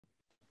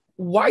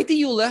why did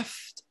you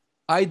left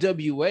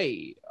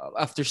IWA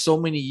after so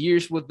many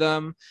years with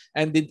them?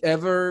 And did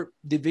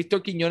Victor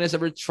Quiñones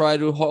ever try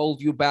to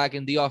hold you back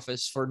in the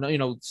office for,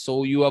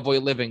 so you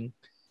avoid living?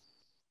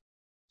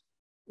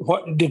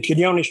 What did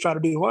Quiñones try to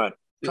do? What?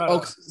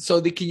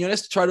 So did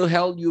Quiñones try to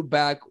hold you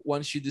back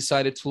once you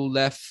decided to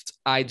left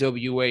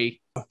IWA?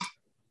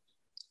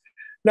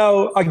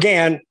 No,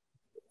 again,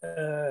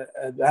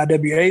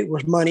 IWA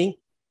was money,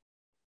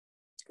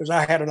 because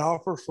I had an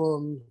offer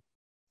from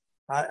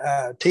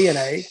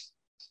TNA,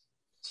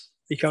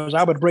 because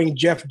I would bring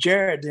Jeff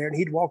Jarrett there and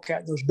he'd walk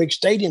out those big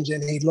stadiums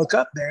and he'd look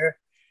up there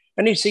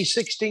and he'd see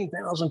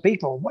 16,000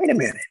 people. Wait a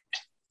minute.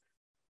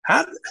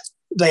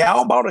 They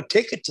all bought a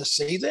ticket to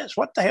see this?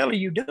 What the hell are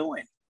you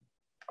doing?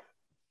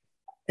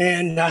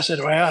 And I said,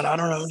 well, I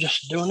don't know,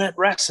 just doing that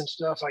wrestling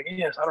stuff, I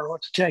guess. I don't know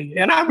what to tell you.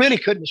 And I really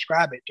couldn't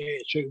describe it, to tell you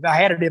the truth. I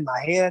had it in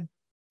my head,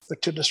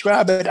 but to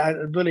describe it,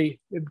 it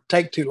would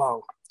take too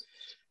long.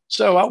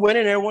 So I went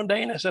in there one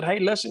day and I said, hey,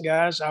 listen,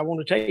 guys, I want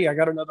to tell you, I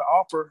got another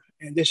offer,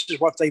 and this is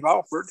what they've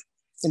offered.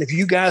 And if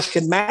you guys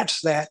can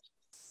match that,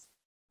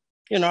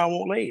 I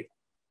won't leave.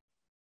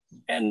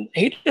 And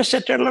he just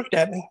sat there and looked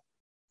at me.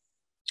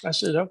 I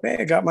said, okay,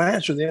 I got my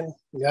answer then.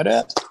 Got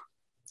up.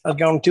 I was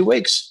gone 2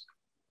 weeks.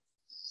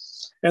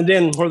 And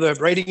then where the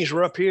ratings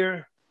were up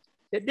here,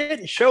 it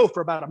didn't show for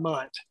about a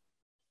month.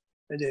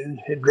 And then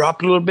it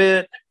dropped a little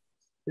bit,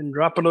 then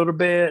drop a little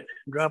bit,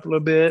 drop a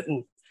little bit.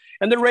 And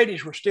the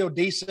ratings were still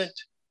decent,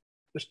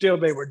 but still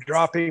they were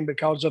dropping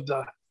because of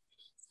the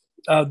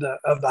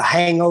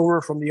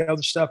hangover from the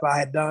other stuff I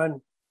had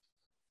done.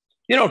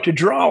 To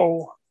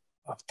draw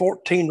a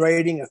 14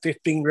 rating, a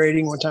 15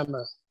 rating, one time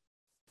a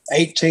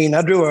 18.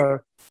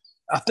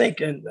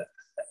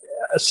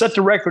 I set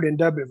the record in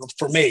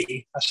for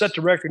me. I set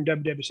the record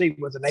in WWC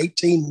with an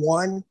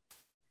 18-1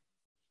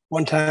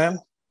 one time.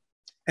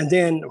 And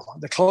then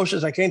the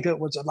closest I came to it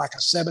was like a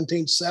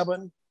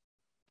 17-7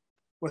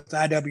 with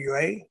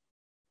IWA.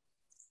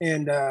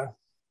 And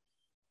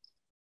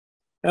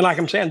like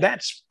I'm saying,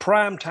 that's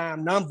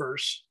primetime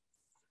numbers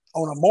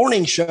on a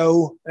morning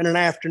show and an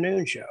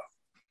afternoon show.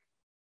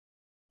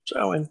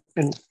 So, and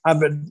I've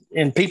been,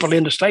 and people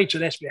in the States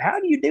would ask me, how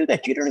do you do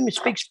that? You don't even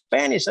speak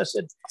Spanish. I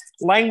said,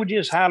 language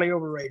is highly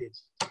overrated.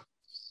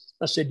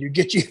 I said, you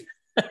get you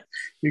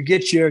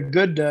a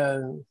good,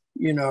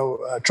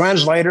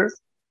 translator,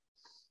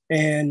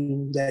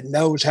 and that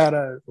knows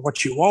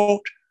what you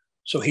want.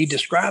 So he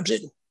describes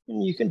it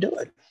and you can do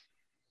it.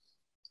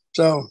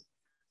 So,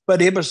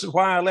 but it was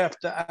why I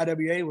left the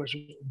IWA was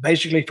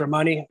basically for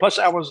money. Plus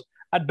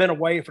I'd been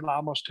away for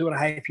almost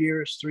 2.5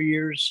 years, 3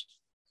 years.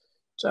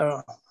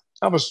 So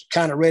I was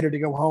kind of ready to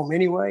go home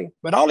anyway.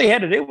 But all he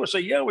had to do was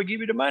say, yeah, we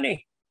give you the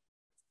money.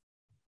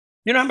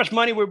 You know how much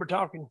money we were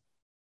talking?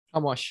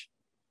 How much?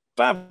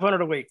 $500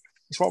 a week.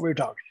 That's what we were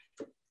talking.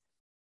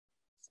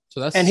 So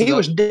that's, and he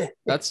was dead.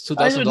 That's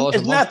 $2,000.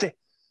 It's nothing.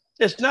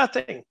 It's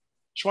nothing.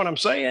 That's what I'm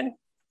saying.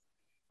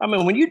 I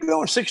mean, when you're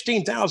doing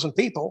 16,000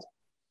 people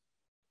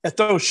at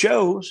those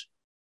shows,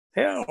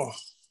 hell,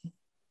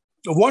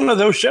 one of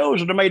those shows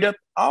would have made up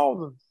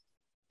all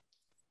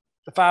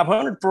the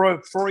 500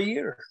 for a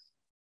year.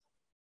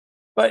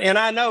 And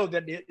I know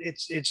that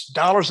it's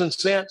dollars and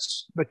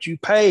cents, but you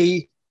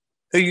pay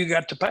who you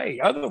got to pay.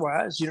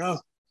 Otherwise,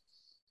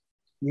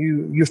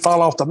 you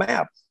fall off the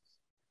map.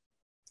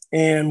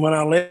 And when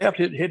I left,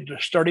 it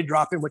started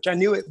dropping, which I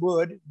knew it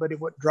would, but it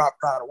wouldn't drop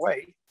right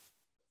away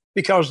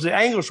because the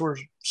angles were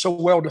so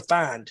well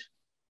defined.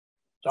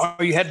 So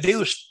all you had to do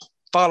was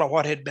follow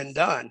what had been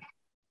done.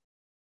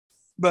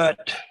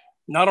 But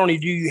not only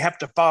do you have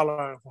to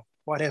follow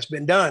what has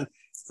been done,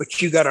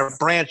 but you got to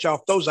branch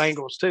off those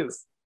angles too.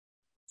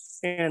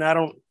 And I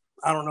don't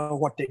know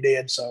what they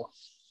did. So,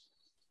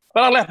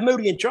 but I left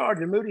Moody in charge,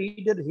 and Moody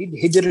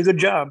he did a good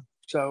job.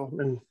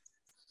 So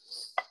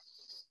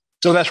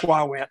that's why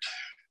I went.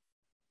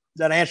 Does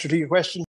that answer to your question?